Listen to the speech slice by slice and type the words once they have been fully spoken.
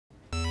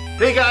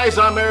Hey guys,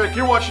 I'm Eric,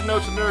 you're watching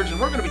Notes and Nerds, and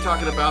we're going to be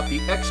talking about the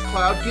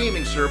xCloud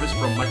gaming service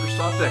from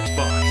Microsoft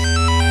Xbox.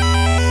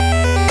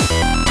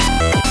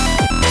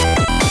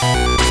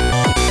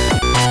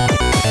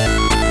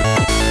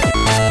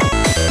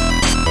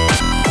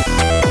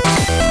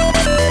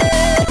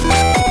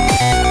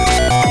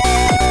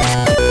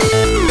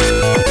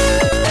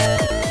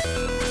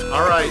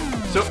 Alright,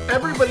 so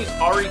everybody's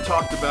already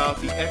talked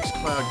about the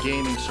xCloud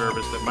gaming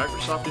service that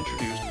Microsoft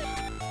introduced.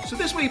 So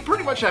this way you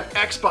pretty much have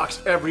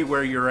Xbox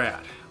everywhere you're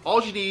at.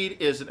 All you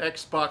need is an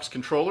Xbox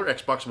controller,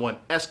 Xbox One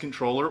S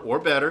controller or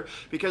better,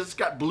 because it's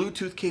got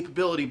Bluetooth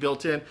capability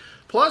built in,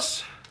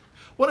 plus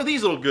one of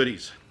these little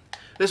goodies.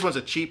 This one's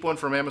a cheap one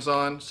from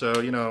Amazon, so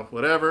you know,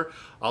 whatever.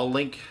 I'll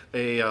link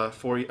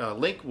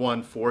link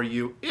one for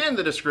you in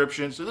the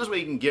description, so this way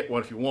you can get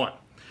one if you want.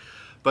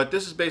 But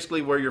this is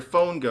basically where your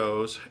phone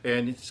goes,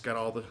 and it's got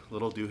all the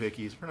little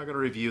doohickeys. We're not going to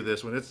review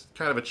this one. It's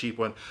kind of a cheap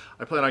one.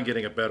 I plan on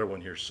getting a better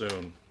one here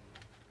soon.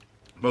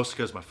 Mostly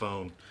because my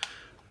phone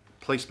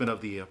placement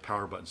of the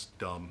power button's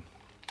dumb.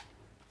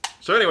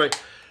 So anyway,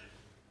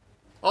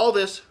 all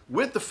this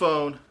with the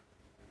phone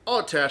all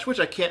attached, which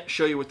I can't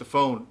show you with the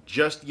phone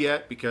just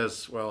yet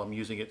because, well, I'm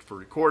using it for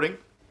recording.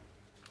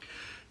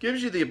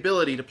 Gives you the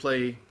ability to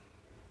play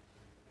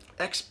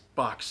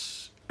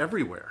Xbox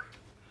everywhere,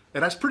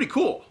 and that's pretty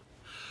cool.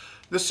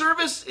 The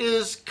service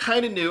is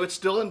kind of new. It's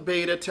still in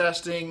beta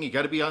testing. You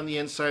got to be on the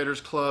Insiders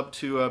Club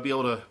to be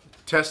able to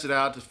test it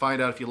out to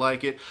find out if you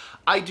like it.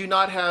 I do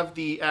not have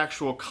the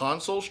actual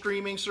console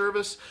streaming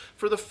service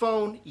for the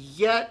phone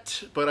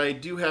yet, but I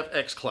do have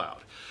xCloud.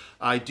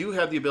 I do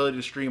have the ability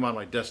to stream on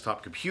my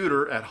desktop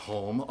computer at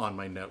home on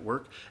my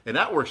network, and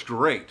that works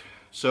great.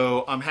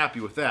 So I'm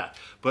happy with that.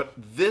 But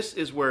this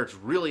is where it's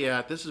really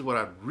at. This is what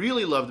I'd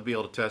really love to be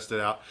able to test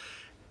it out.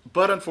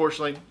 But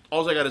unfortunately,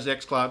 all I got is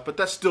xCloud, but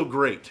that's still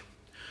great.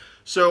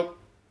 So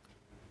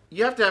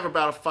you have to have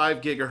about a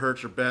 5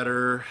 gigahertz or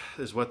better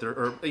is what they're,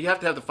 or you have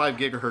to have the 5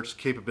 gigahertz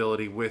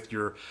capability with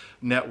your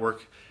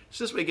network.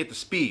 So this way you get the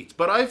speeds.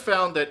 But I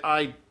found that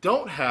I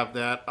don't have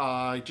that.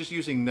 Just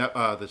using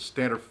the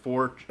standard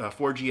 4G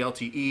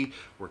LTE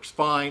works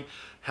fine.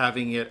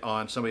 Having it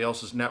on somebody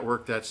else's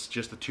network that's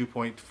just the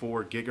 2.4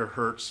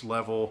 gigahertz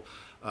level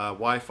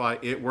Wi-Fi,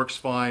 it works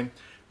fine.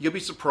 You'll be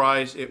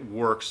surprised it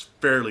works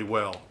fairly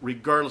well,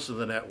 regardless of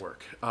the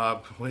network,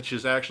 which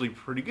is actually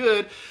pretty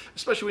good,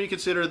 especially when you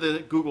consider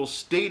that Google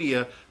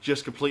Stadia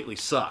just completely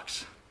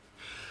sucks.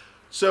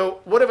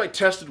 So what have I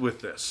tested with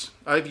this?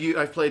 I've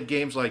played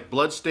games like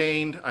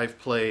Bloodstained, I've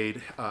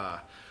played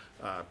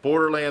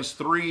Borderlands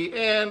 3,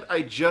 and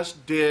I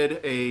just did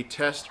a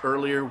test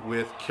earlier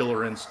with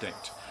Killer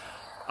Instinct.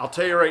 I'll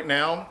tell you right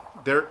now,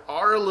 there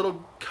are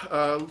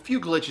a few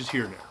glitches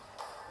here and there.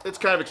 It's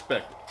kind of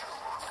expected.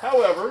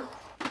 However,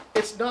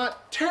 it's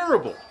not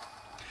terrible.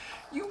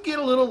 You get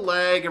a little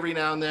lag every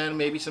now and then,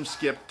 maybe some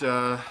skipped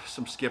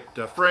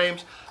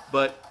frames,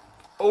 but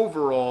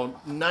overall,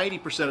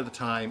 90% of the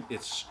time,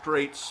 it's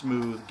straight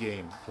smooth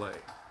gameplay.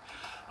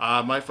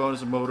 My phone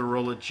is a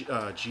Motorola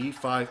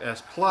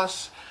G5S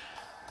Plus.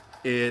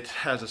 It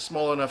has a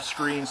small enough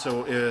screen,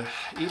 so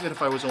even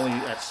if I was only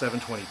at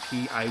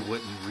 720p, I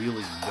wouldn't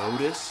really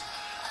notice.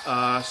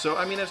 So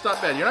I mean, it's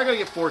not bad. You're not going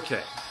to get 4K.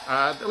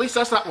 At least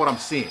that's not what I'm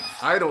seeing.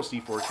 I don't see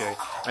 4K.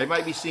 I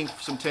might be seeing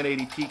some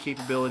 1080p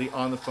capability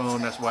on the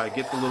phone. That's why I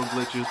get the little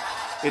glitches.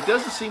 It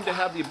doesn't seem to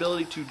have the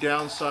ability to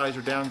downsize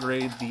or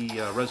downgrade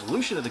the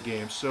resolution of the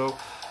game. So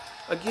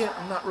again,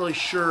 I'm not really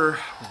sure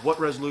what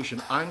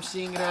resolution I'm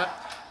seeing it at,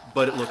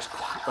 but it looks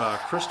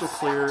crystal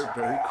clear,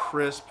 very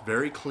crisp,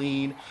 very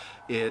clean.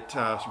 It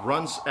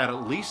runs at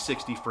least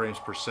 60 frames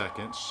per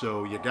second,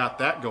 so you got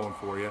that going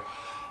for you.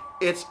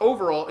 It's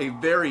overall a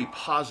very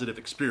positive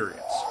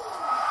experience.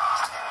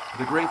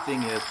 The great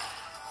thing is,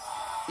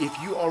 if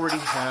you already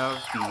have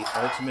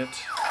the Ultimate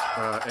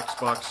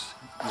Xbox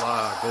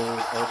Gold,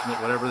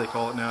 Ultimate, whatever they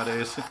call it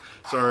nowadays,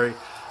 sorry,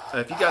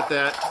 if you got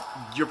that,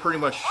 you're pretty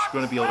much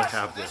going to be able to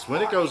have this.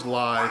 When it goes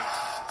live,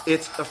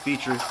 it's a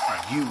feature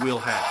you will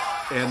have.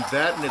 And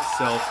that in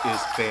itself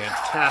is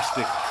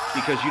fantastic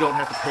because you don't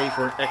have to pay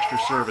for an extra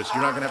service.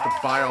 You're not going to have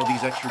to buy all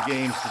these extra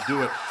games to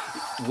do it.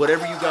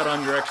 Whatever you got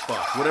on your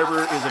Xbox,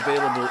 whatever is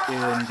available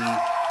in the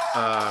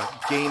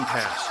Game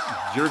Pass,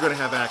 you're going to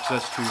have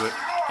access to it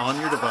on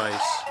your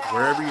device,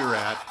 wherever you're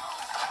at,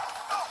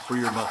 for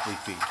your monthly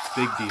fee.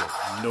 Big deal.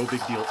 No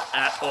big deal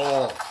at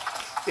all.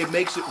 It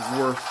makes it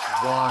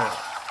worthwhile.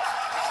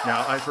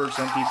 Now, I've heard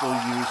some people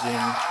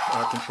using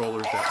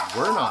controllers that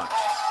were not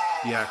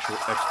the actual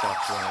Xbox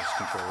One S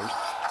controllers.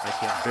 I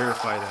can't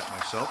verify that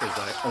myself, as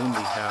I only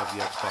have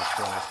the Xbox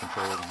One S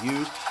controller to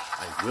use.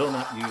 I will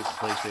not use the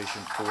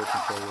PlayStation 4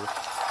 controller.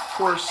 Of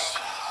course,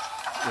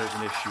 there's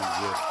an issue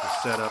with the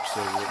setup, so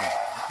it wouldn't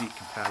be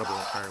compatible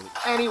entirely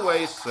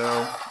anyway,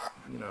 so,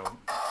 you know.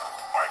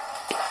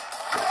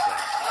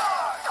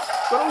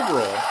 But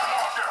overall,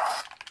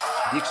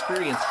 the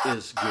experience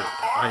is good.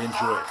 I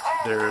enjoy it.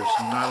 There's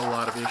not a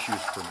lot of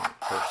issues for me,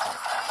 personally.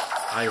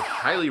 I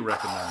highly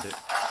recommend it,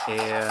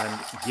 and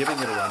giving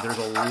it a run. There's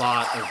a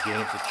lot of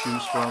games to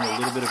choose from, a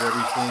little bit of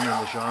everything in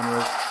the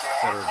genres.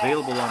 that are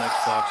available on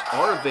Xbox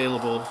are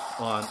available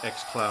on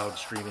xCloud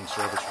streaming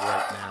service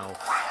right now.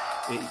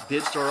 It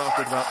did start off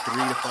with about 3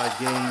 to 5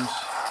 games,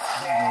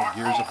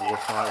 Gears of War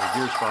 5 or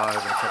Gears 5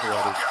 and a couple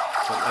others.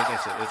 But like I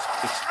said, it's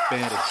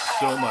expanded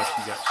so much.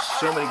 You got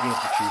so many games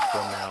to choose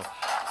from now.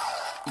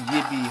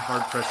 You'd be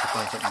hard pressed to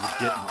find something you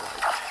didn't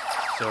like.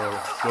 So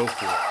go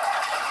for it.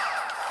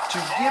 To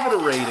give it a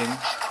rating,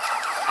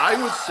 I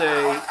would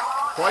say,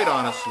 quite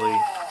honestly,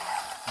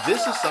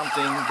 this is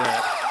something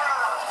that,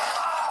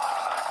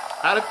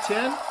 out of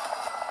 10,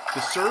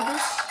 the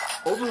service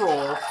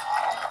overall,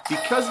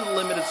 because of the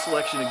limited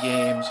selection of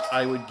games,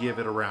 I would give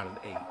it around an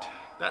 8.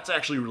 That's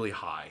actually really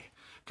high.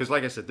 Because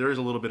like I said, there is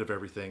a little bit of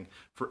everything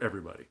for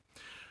everybody.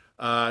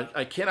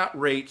 I cannot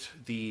rate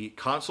the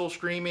console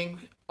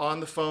streaming on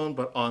the phone,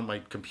 but on my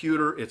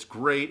computer, it's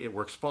great. It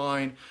works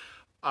fine.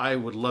 I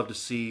would love to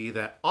see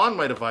that on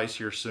my device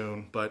here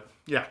soon. But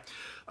yeah,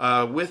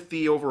 with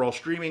the overall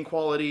streaming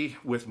quality,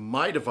 with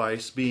my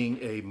device being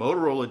a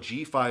Motorola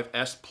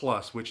G5S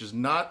Plus, which is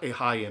not a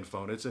high-end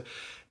phone. It's a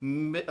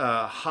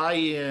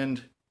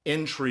high-end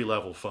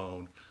entry-level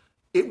phone.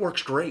 It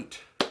works great.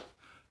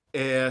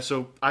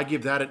 So I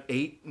give that an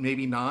 8,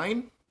 maybe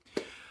 9.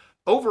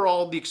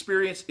 Overall, the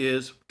experience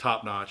is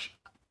top-notch.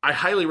 I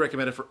highly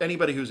recommend it for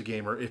anybody who's a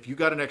gamer. If you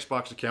got an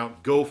Xbox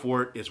account, go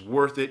for it. It's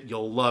worth it.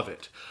 You'll love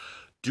it.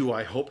 Do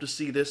I hope to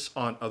see this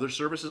on other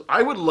services?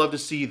 I would love to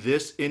see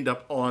this end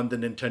up on the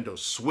Nintendo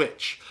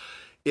Switch.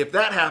 If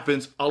that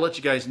happens, I'll let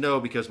you guys know,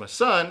 because my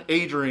son,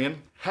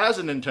 Adrian, has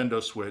a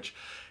Nintendo Switch.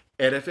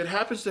 And if it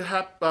happens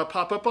to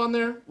pop up on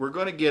there, we're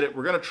going to get it.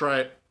 We're going to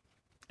try it.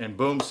 And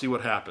boom, see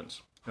what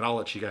happens. And I'll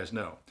let you guys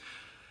know.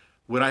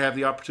 When I have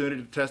the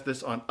opportunity to test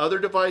this on other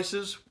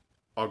devices,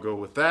 I'll go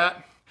with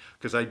that,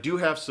 because I do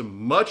have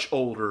some much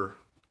older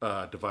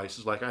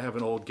devices. Like I have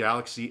an old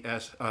Galaxy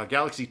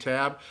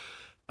Tab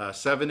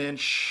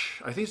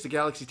 7-inch. I think it's the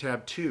Galaxy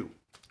Tab 2.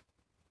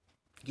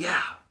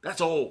 Yeah,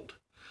 that's old.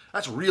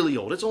 That's really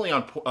old. It's only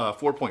on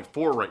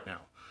 4.4 right now,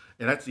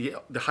 and that's the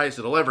highest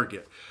it'll ever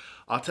get.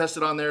 I'll test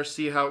it on there,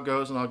 see how it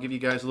goes, and I'll give you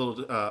guys a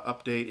little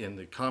update in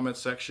the comments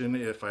section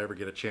if I ever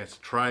get a chance to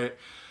try it.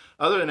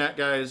 Other than that,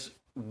 guys,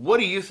 what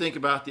do you think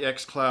about the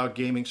xCloud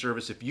gaming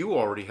service if you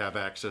already have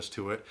access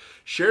to it?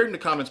 Share it in the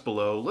comments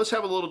below. Let's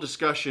have a little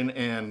discussion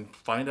and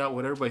find out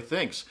what everybody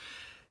thinks.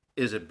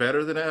 Is it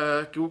better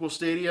than Google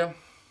Stadia?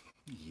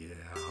 Yeah.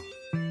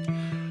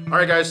 All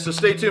right, guys, so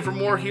stay tuned for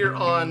more here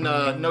on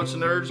Notes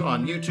and Nerds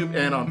on YouTube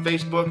and on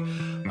Facebook.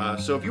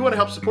 So if you want to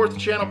help support the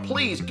channel,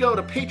 please go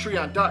to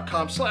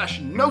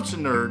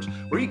patreon.com/notesandnerds,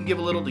 where you can give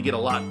a little to get a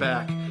lot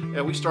back.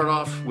 And we start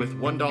off with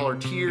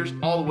 $1 tiers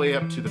all the way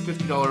up to the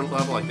 $50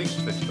 level. I think it's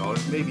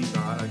 $50, maybe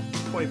not,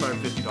 $25 or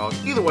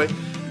 $50. Either way,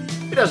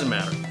 it doesn't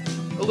matter.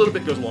 A little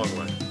bit goes a long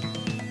way.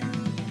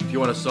 If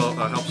you want to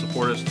help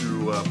support us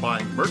through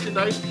buying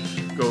merchandise,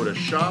 go to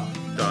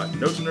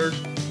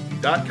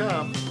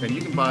shop.notesandnerds.com and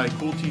you can buy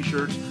cool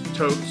t-shirts,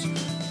 totes,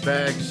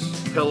 bags,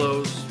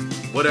 pillows,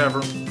 whatever.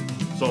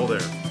 It's all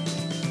there.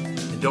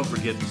 And don't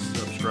forget to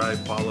subscribe,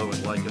 follow,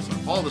 and like us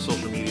on all the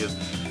social medias.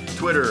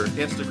 Twitter,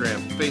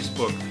 Instagram,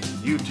 Facebook,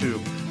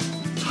 YouTube,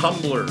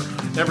 Tumblr,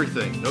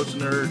 everything. Notes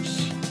and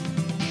Nerds.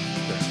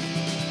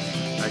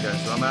 All right,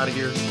 guys, so I'm out of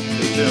here.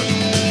 Stay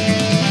tuned.